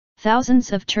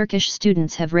Thousands of Turkish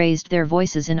students have raised their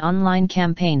voices in online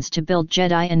campaigns to build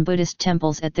Jedi and Buddhist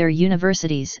temples at their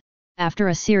universities, after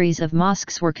a series of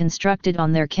mosques were constructed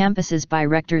on their campuses by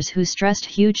rectors who stressed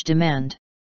huge demand.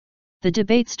 The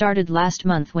debate started last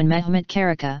month when Mehmet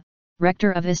Karaca,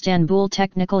 rector of Istanbul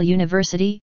Technical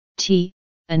University,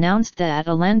 announced that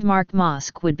a landmark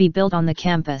mosque would be built on the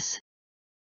campus.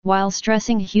 While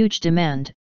stressing huge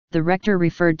demand, the rector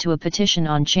referred to a petition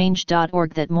on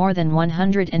change.org that more than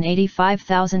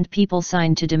 185,000 people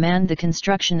signed to demand the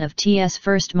construction of TS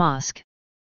first mosque.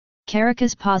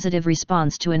 Karaca's positive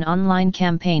response to an online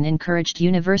campaign encouraged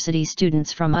university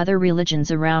students from other religions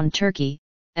around Turkey,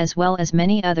 as well as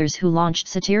many others who launched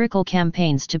satirical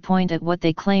campaigns to point at what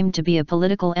they claimed to be a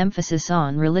political emphasis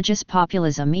on religious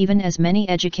populism, even as many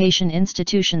education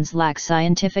institutions lack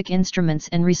scientific instruments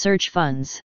and research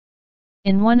funds.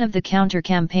 In one of the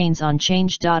counter-campaigns on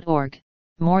change.org,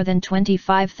 more than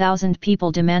 25,000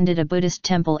 people demanded a Buddhist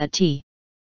temple at T.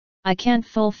 I can't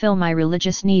fulfill my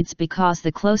religious needs because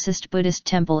the closest Buddhist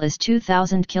temple is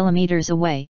 2,000 kilometers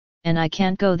away, and I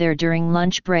can't go there during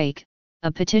lunch break,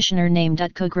 a petitioner named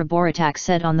Utku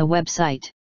said on the website.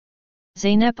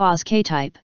 Zeynep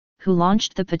Ozkaytyp, who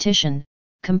launched the petition,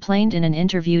 complained in an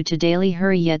interview to Daily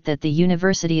Hurriyet that the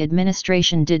university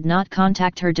administration did not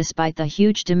contact her despite the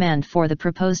huge demand for the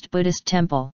proposed Buddhist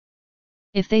temple.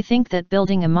 If they think that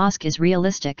building a mosque is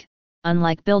realistic,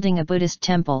 unlike building a Buddhist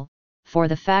temple, for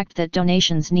the fact that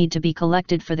donations need to be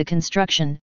collected for the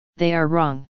construction, they are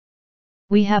wrong.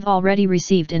 We have already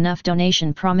received enough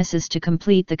donation promises to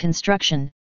complete the construction,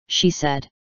 she said.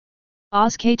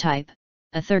 Ozkaytyp,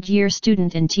 a third-year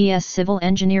student in TS Civil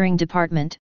Engineering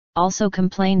Department, also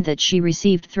complained that she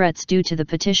received threats due to the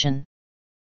petition.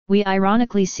 We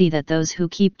ironically see that those who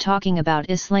keep talking about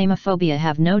Islamophobia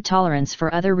have no tolerance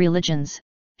for other religions,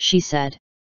 she said.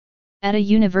 At a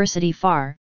university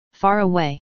far, far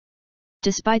away.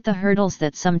 Despite the hurdles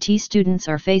that some T students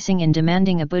are facing in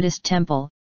demanding a Buddhist temple,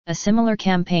 a similar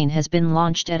campaign has been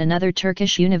launched at another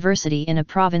Turkish university in a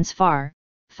province far,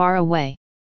 far away.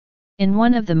 In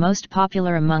one of the most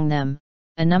popular among them,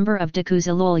 a number of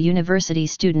Dakuzalul University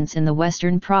students in the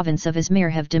western province of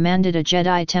Izmir have demanded a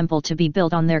Jedi temple to be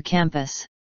built on their campus.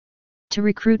 To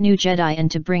recruit new Jedi and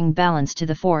to bring balance to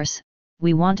the force,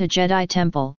 we want a Jedi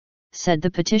temple, said the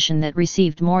petition that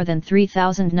received more than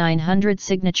 3,900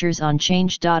 signatures on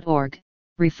change.org,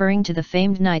 referring to the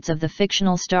famed knights of the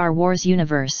fictional Star Wars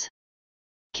universe.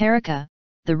 Karaca,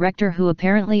 the rector who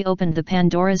apparently opened the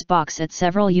Pandora's box at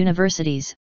several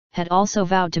universities, had also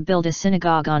vowed to build a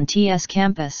synagogue on TS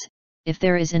campus, if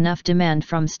there is enough demand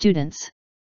from students.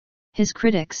 His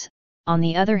critics, on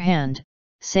the other hand,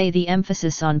 say the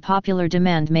emphasis on popular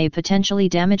demand may potentially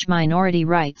damage minority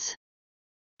rights.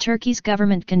 Turkey's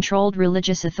government-controlled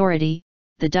religious authority,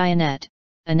 the Diyanet,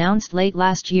 announced late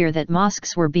last year that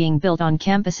mosques were being built on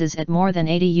campuses at more than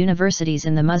 80 universities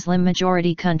in the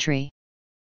Muslim-majority country.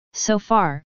 So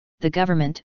far, the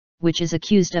government, which is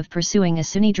accused of pursuing a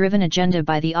Sunni-driven agenda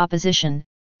by the opposition,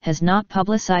 has not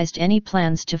publicized any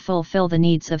plans to fulfill the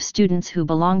needs of students who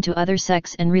belong to other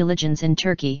sects and religions in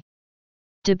Turkey.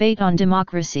 Debate on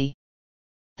democracy.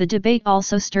 The debate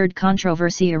also stirred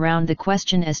controversy around the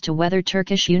question as to whether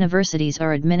Turkish universities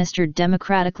are administered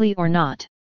democratically or not.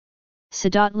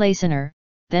 Sedat Laysener,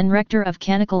 then rector of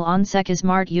Canakal Onsek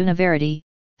İzmir University,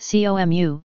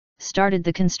 COMU, started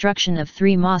the construction of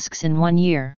 3 mosques in 1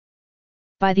 year.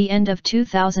 By the end of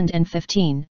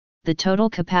 2015, the total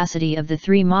capacity of the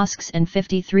 3 mosques and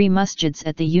 53 masjids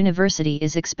at the university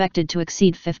is expected to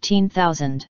exceed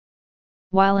 15,000.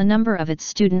 While a number of its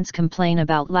students complain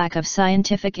about lack of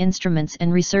scientific instruments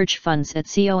and research funds at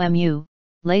COMU,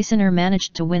 Laysener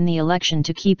managed to win the election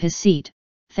to keep his seat,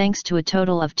 thanks to a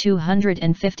total of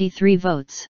 253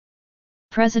 votes.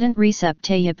 President Recep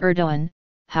Tayyip Erdogan,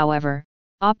 however,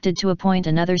 opted to appoint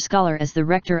another scholar as the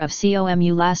rector of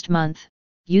COMU last month,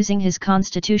 using his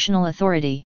constitutional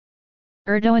authority.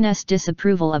 Erdogan's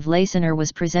disapproval of Laysener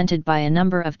was presented by a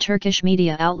number of Turkish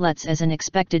media outlets as an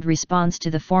expected response to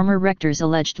the former rector's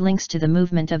alleged links to the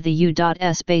movement of the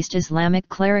U.S.-based Islamic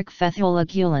cleric Fethullah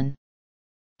Gulen.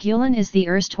 Gulen is the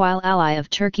erstwhile ally of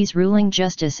Turkey's ruling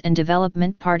Justice and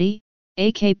Development Party,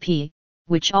 AKP,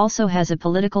 which also has a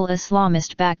political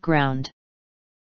Islamist background.